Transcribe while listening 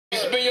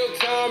spend your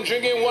time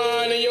drinking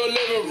wine in your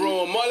living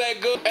room, all that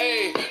good,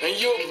 ayy. And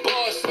you a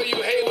boss, so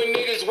you hate when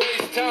niggas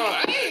waste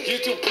time. You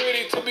too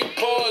pretty to be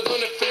paused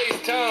on the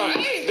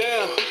FaceTime.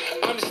 Damn,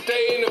 I'm just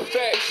stating the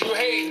facts. You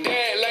hate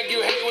that like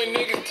you hate when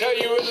niggas tell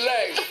you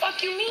relax. The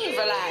fuck you mean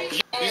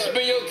relax? You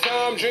spend your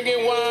time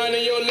drinking wine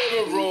in your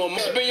living room. You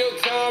spend your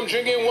time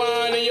drinking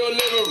wine in your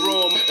living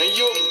room. And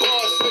you a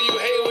boss, so you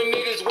hate when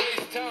niggas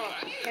waste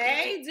time.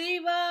 Hey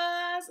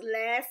Divas,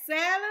 let's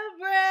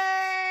celebrate.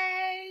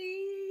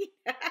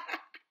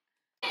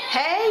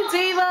 Hey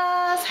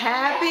Divas,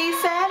 happy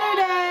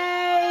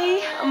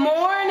Saturday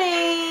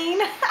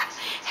morning.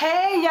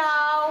 Hey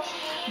y'all.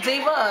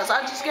 Divas,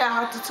 I just got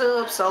out the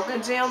tub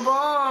soaking Jim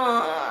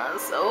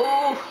buns.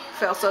 Oh,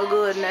 felt so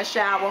good in that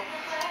shower.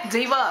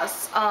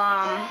 Divas,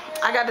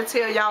 I got to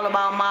tell y'all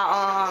about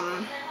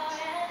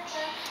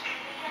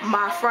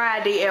my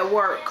Friday at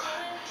work.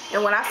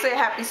 And when I say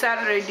happy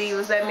Saturday,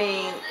 Divas, that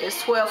means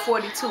it's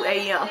 12:42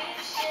 a.m.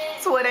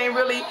 So it ain't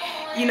really,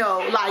 you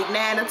know, like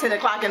 9 or 10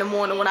 o'clock in the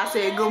morning when I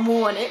said good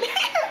morning.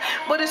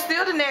 But it's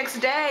still the next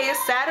day. It's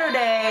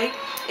Saturday.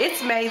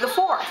 It's May the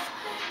 4th.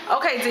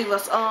 Okay,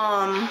 Divas,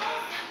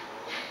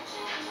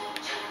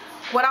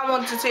 what I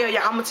wanted to tell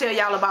y'all, I'm going to tell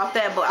y'all about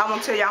that, but I'm going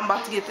to tell y'all I'm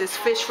about to get this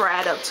fish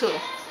fried up too.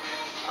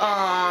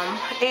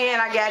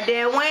 And I got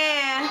that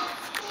win.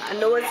 I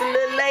know it's a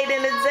little late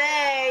in the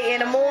day, in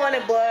the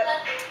morning, but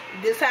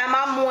this time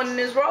my morning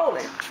is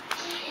rolling.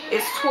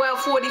 It's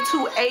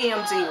 12:42 a.m.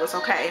 Divas,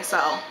 okay? So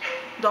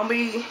don't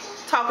be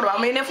talking about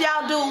me. And if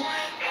y'all do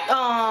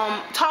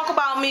talk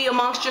about me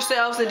amongst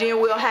yourselves, and then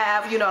we'll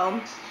have, you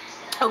know,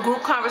 a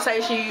group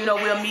conversation, you know,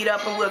 we'll meet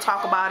up and we'll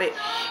talk about it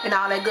and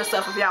all that good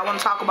stuff if y'all want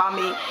to talk about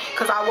me,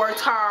 because I worked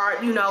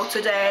hard, you know,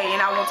 today,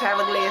 and I want to have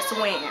a glass to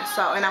win.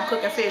 So, and I'm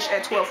cooking fish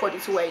at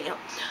 12:42 a.m.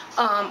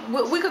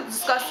 We could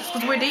discuss this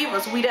because we're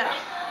Divas. We there,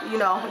 you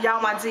know,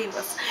 y'all my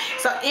Divas.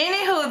 So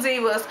anywho,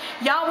 Divas,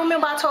 y'all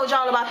remember I told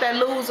y'all about that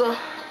loser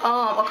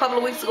a couple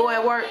of weeks ago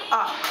at work?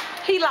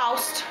 He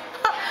lost.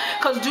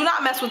 Because do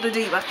not mess with the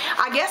Diva.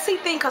 I guess he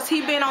think because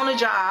he been on the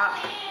job,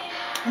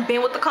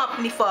 been with the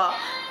company for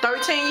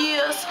 13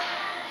 years.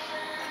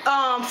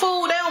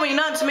 Fool, that don't mean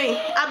nothing to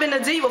me. I've been a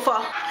Diva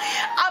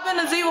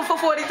for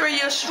 43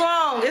 years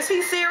strong. Is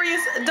he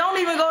serious? Don't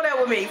even go there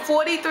with me.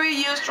 43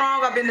 years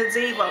strong, I've been a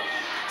Diva.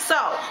 So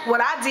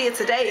what I did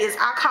today is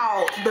I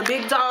called the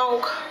big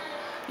dog.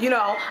 You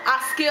know, I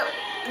skipped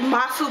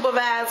my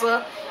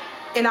supervisor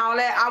and all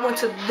that. I went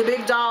to the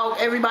big dog,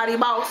 everybody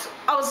boss.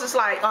 I was just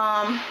like,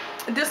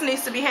 this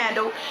needs to be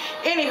handled.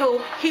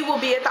 Anywho, he will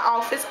be at the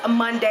office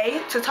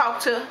Monday to talk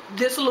to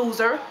this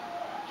loser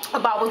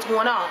about what's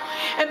going on.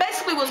 And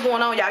basically what's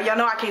going on, y'all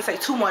know I can't say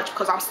too much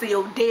because I'm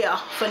still there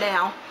for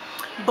now.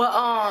 But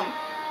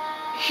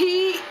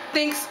he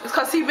thinks,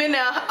 because he been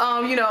there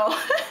you know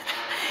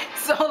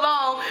so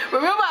long.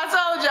 Remember I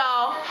told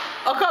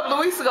y'all a couple of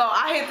weeks ago,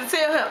 I had to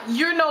tell him,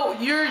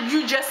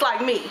 you just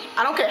like me.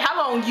 I don't care how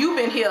long you've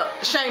been here.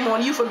 Shame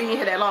on you for being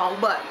here that long,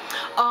 but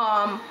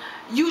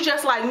you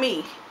just like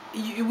me.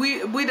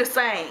 We the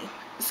same.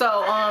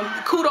 So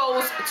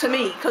kudos to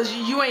me, because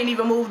you ain't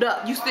even moved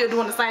up. You still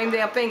doing the same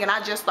damn thing, and I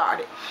just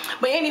started.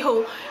 But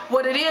anywho,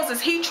 what it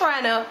is he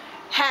trying to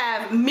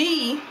have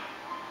me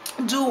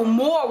do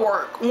more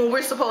work when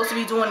we're supposed to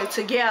be doing it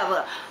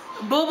together.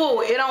 Boo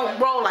boo, it don't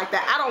roll like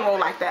that. I don't roll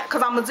like that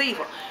because I'm a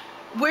Diva.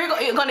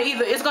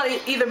 It's gonna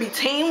either be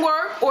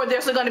teamwork or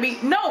there's gonna be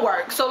no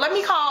work. So let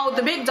me call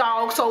the big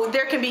dog so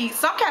there can be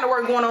some kind of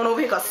work going on over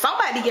here, because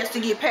somebody gets to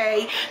get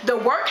paid. The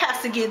work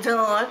has to get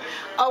done.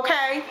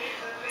 Okay.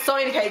 So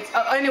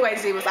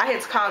anyways, Divas, I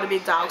had to call the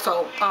big dog.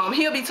 So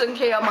he'll be taken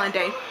care of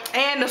Monday.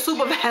 And the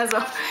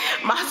supervisor,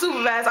 my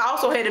supervisor,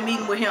 also had a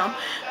meeting with him.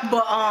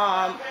 But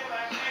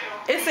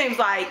it seems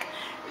like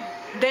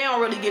they don't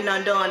really get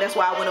nothing done. That's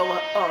why I went over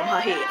her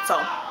head.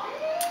 So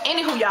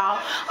anywho, y'all,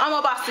 I'm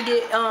about to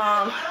get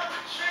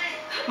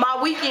my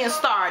weekend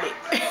started.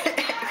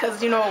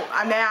 Because, you know,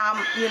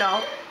 now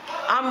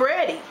I'm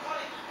ready.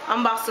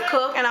 I'm about to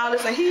cook and all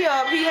this, and he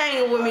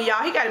hanging with me,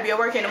 y'all. He got to be at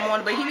work in the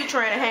morning, but he be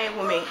trying to hang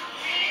with me.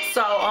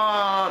 So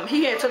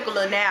he had took a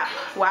little nap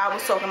while I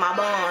was soaking my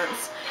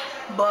buns.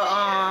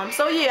 But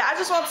so yeah, I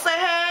just want to say,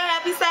 hey,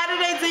 happy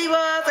Saturday,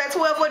 Divas, at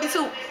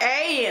 12:42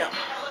 a.m.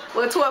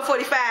 Well,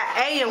 12:45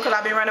 a.m. because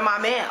I've been running my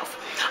mouth.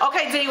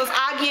 Okay, Divas,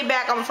 I'll get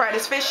back. I'm gonna fry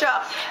this fish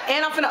up,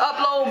 and I'm finna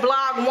upload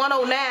blog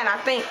 109, I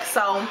think,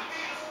 so,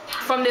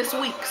 from this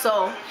week.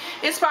 So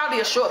it's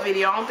probably a short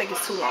video. I don't think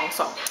it's too long.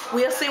 So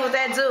we'll see what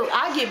that do.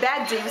 I'll get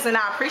back, Divas, and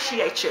I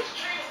appreciate you.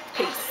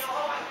 Peace.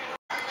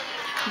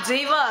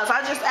 Divas,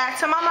 I just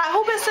asked him, I'm like,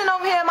 who been sitting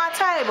over here at my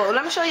table?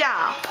 Let me show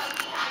y'all.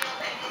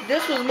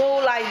 This was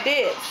moved like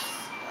this.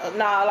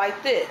 Nah,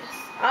 like this.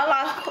 I'm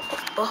like,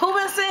 who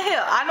been sitting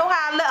here? I know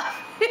how I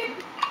left.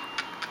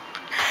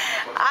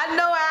 I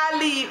know how I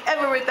leave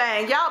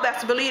everything. Y'all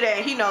best believe that.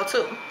 He know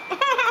too.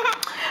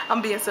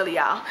 I'm being silly,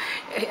 y'all.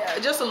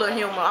 Just a little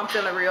humor. I'm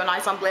feeling real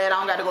nice. I'm glad I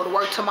don't got to go to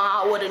work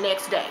tomorrow or the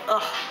next day.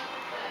 Ugh.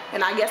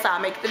 And I guess I'll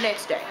make it the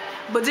next day.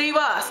 But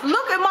Divas,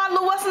 look at my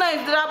little, what's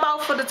name that I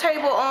bought for the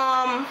table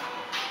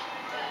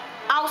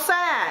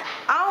outside.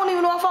 I don't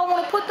even know if I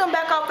want to put them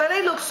back out there.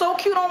 They look so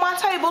cute on my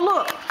table.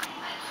 Look.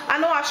 I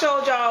know I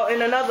showed y'all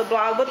in another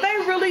vlog, but they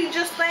really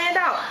just stand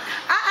out.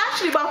 I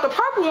actually bought the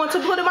purple one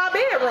to put in my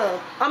bedroom.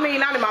 I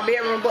mean, not in my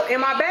bedroom, but in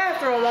my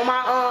bathroom on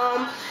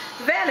my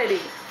vanity.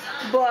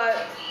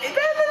 But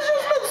that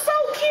just looks so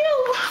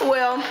cute.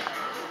 Well,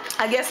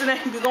 I guess it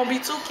ain't gonna be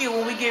too cute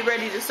when we get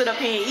ready to sit up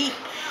here and eat.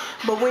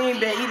 But we ain't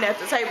been eating at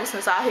the table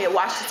since I had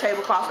washed the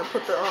tablecloth and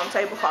put the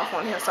tablecloth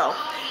on here. So,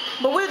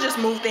 but we'll just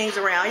move things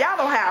around. Y'all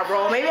know how I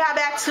roll. Maybe I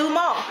got 2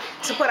 more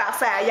to put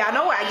outside. Y'all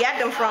know where I got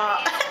them from.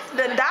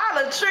 The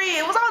Dollar Tree.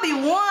 It was only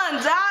 $1,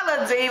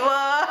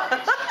 Diva.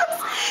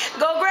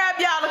 Go grab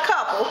y'all a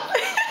couple.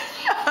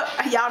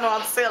 Y'all know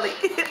I'm silly.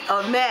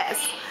 A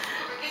mess.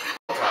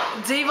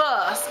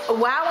 Divas,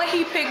 why when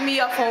he picked me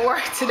up from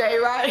work today,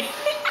 right?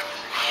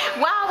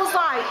 Why I was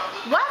like,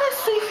 why does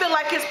she feel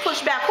like it's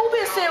pushed back? Who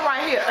been sitting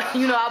right here?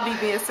 You know I'll be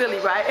being silly,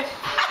 right?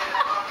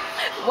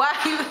 Why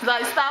he was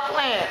like, stop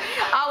playing.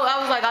 I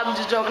was like, I'm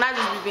just joking. I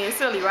just be being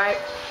silly, right?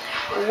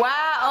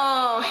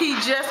 Why he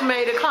just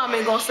made a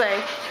comment gonna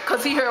say,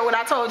 cause he heard what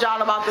I told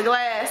y'all about the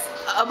glass,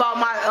 about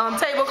my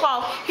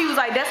tablecloth. He was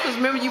like, that's cause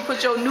remember you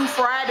put your new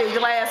Friday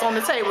glass on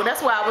the table.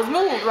 That's why I was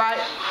moved, right?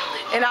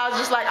 And I was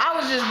just like, I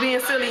was just being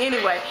silly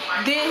anyway.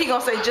 Then he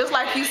gonna say, just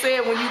like you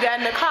said when you got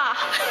in the car.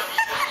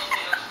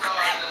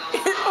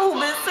 Who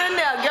been sitting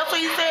there? Guess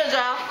what he said,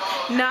 y'all?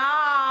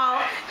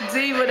 No,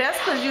 Diva, that's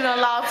cause you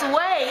done lost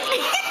weight.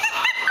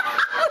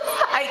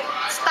 Like,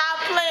 stop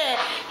playing.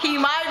 He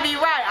might be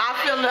right. I'm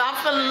feeling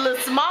a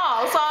little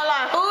small. So I'm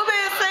like, who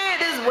been saying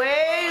this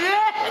way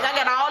back? I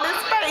got all this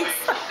space.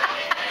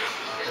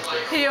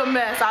 He a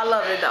mess. I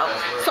love it though.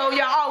 So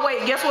y'all, oh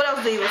wait, guess what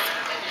else, Divas?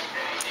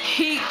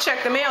 He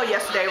checked the mail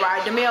yesterday,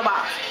 right? The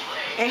mailbox.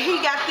 And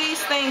he got these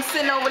things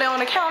sitting over there on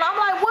the counter. I'm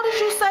like, what is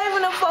you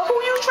saving them for? Who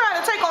you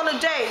trying to take on a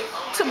date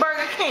to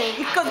Burger King?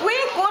 Because we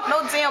ain't going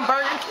no damn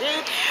Burger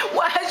King.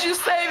 Why is you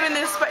saving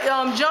this,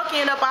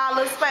 junking up all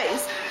this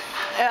space?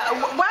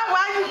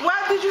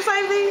 Why did you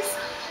save these?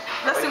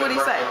 Let's see what he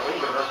say.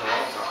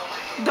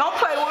 Don't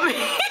play with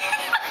me.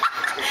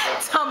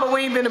 Tell me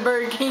we ain't been to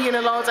Burger King in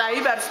a long time.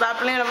 You better stop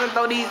playing up and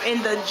throw these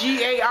in the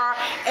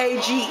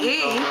G-A-R-A-G-E.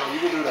 You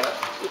can do that.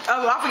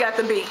 Oh, I forgot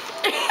the B.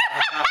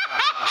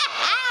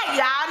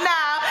 Y'all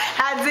know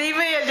how deep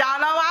it is. Y'all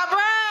know my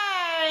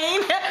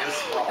brain.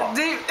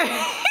 Deep.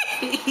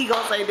 He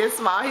gonna say this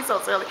small. He's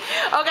so silly.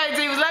 Okay,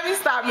 Divas, let me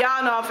stop.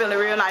 Y'all know I'm feeling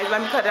real nice.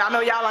 Let me cut it. I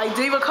know y'all like,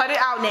 Diva, cut it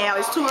out now.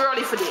 It's too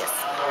early for this.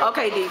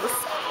 Okay, Divas.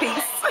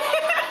 Peace.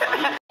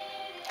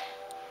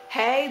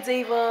 Hey,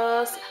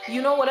 Divas.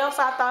 You know what else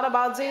I thought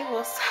about,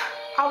 Divas?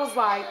 I was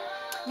like,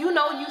 you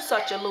know you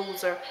such a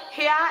loser.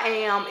 Here I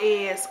am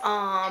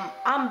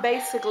I'm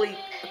basically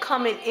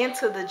coming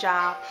into the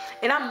job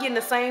and I'm getting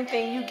the same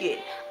thing you get.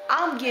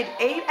 I'm getting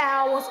 8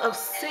 hours of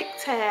sick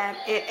time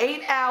and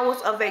 8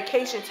 hours of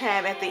vacation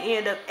time at the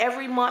end of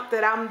every month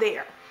that I'm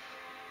there.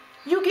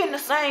 You getting the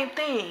same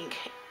thing.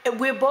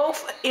 We're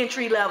both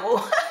entry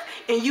level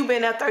and you've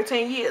been there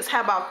 13 years.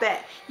 How about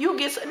that? You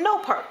get no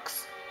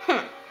perks.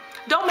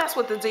 Don't mess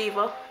with the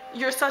Diva.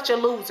 You're such a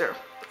loser.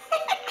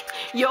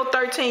 Your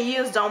 13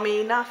 years don't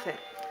mean nothing.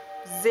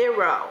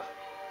 0.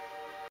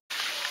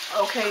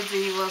 Okay,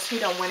 Divas, he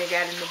done went and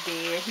got in the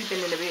bed. He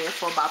been in the bed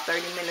for about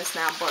 30 minutes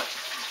now, but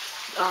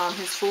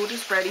his food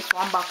is ready, so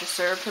I'm about to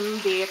serve him in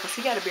bed because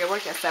he got to be at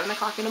work at 7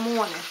 o'clock in the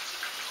morning.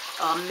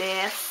 A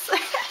mess.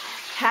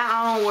 How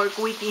I don't work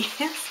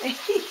weekends.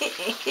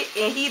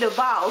 And he the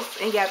boss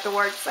and got to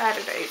work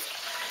Saturdays.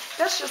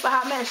 That's just a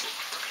hot mess.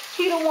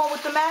 He the one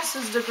with the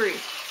master's degree.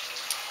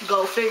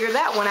 Go figure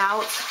that one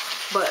out.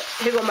 But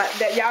here go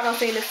that y'all done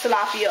seen this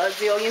tilapia a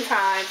zillion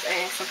times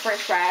and some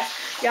french fries.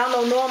 Y'all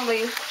know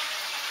normally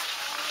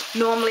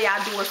I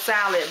do a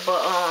salad,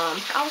 but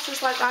I was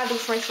just like, I do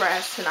french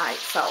fries tonight.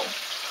 So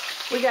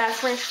we got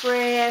french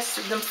fries,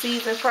 them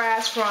seasoned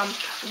fries from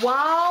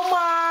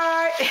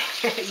Walmart.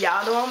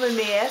 Y'all know I'm a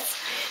mess.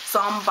 So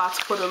I'm about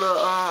to put a little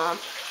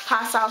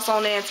hot sauce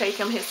on there and take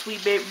him his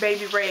sweet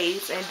baby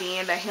rays and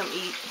then let him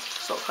eat.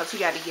 So cause he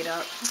got to get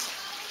up.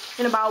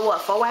 In about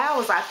what, 4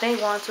 hours I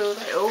think, 1, 2,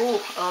 3.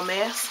 Oh, a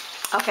mess.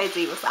 Okay,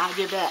 Divas, I'll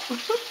get back.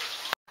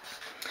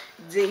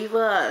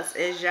 Divas,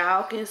 as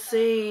y'all can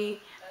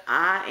see,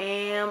 I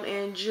am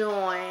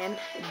enjoying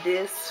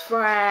this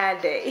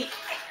Friday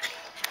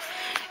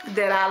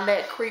that I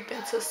let creep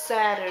into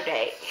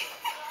Saturday.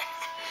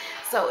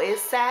 So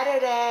it's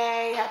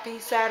Saturday. Happy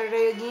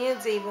Saturday again,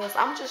 Divas.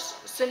 I'm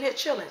just sitting here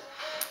chilling,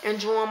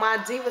 enjoying my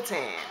Diva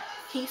time.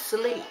 He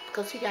sleep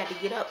because he got to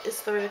get up.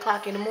 It's 3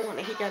 o'clock in the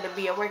morning. He got to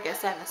be at work at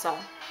 7. So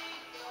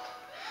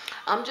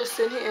I'm just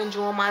sitting here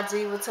enjoying my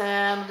Diva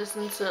time,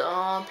 listening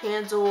to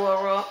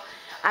Pandora.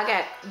 I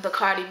got the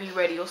Cardi B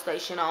radio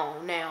station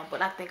on now,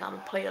 but I think I'm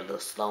gonna play a little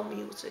slow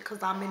music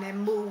because I'm in that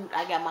mood.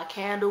 I got my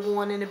candle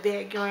going in the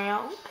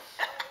background.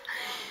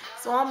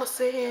 So I'm gonna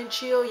sit here and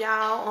chill,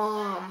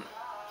 y'all.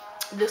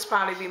 This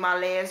probably be my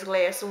last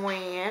glass of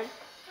wine.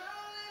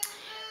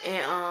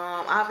 And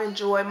I've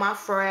enjoyed my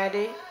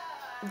Friday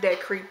that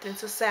creeped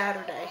into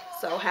Saturday.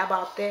 So how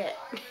about that?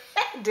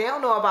 They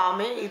don't know about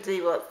me,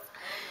 Divas.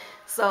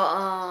 So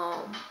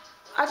I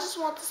just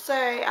want to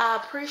say I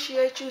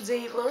appreciate you,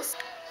 divas.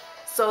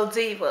 So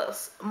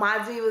divas, my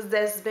divas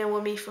that's been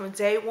with me from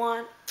day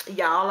one,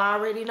 y'all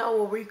already know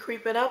what we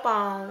creeping up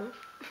on.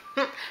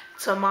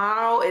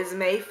 Tomorrow is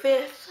May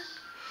 5th.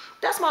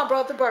 That's my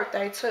brother's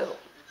birthday too.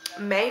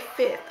 May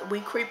 5th,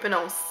 we creeping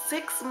on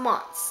 6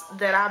 months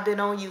that I've been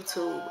on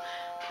YouTube,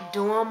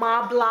 doing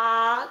my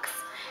vlogs,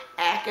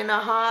 acting a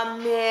hot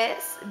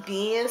mess,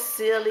 being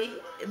silly,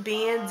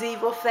 being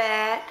diva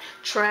fat,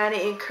 trying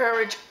to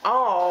encourage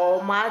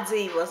all my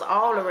divas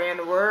all around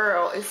the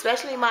world,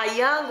 especially my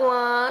young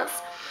ones.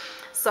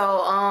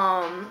 So,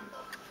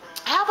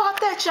 how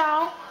about that,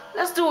 y'all?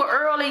 Let's do it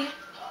early.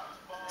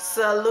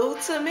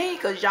 Salute to me,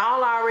 because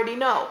y'all already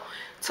know.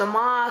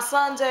 Tomorrow,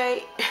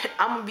 Sunday,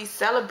 I'm going to be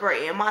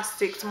celebrating my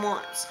 6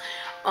 months.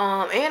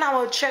 And I'm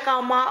going to check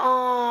out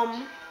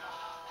my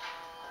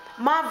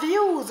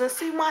views and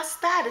see my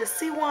status,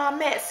 see where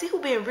I'm at, see who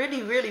been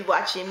really, really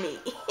watching me.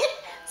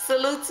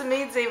 Salute to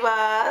me,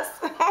 divas.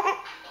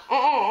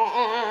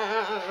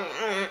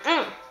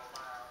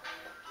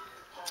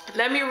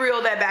 Let me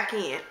reel that back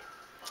in.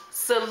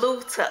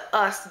 Salute to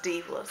us,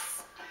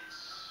 divas.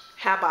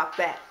 How about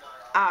that?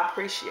 I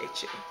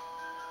appreciate you.